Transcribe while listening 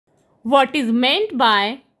What is meant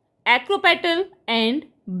by acropetal and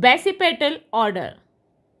basipetal order?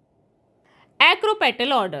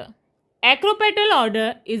 Acropetal order. Acropetal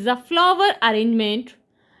order is a flower arrangement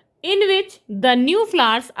in which the new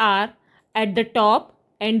flowers are at the top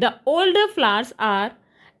and the older flowers are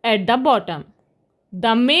at the bottom.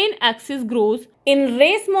 The main axis grows in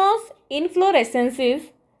racemose inflorescences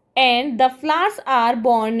and the flowers are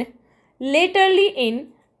borne laterally in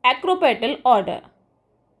acropetal order.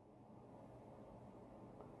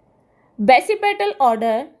 Basipetal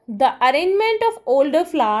order, the arrangement of older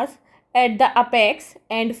flowers at the apex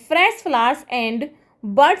and fresh flowers and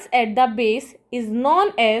buds at the base is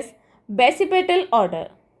known as basipetal order.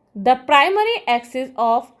 The primary axis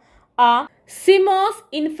of a racemose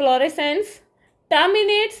inflorescence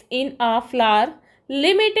terminates in a flower,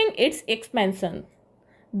 limiting its expansion.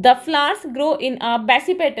 The flowers grow in a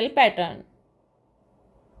basipetal pattern.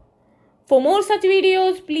 For more such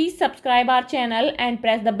videos, please subscribe our channel and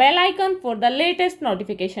press the bell icon for the latest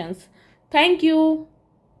notifications. Thank you.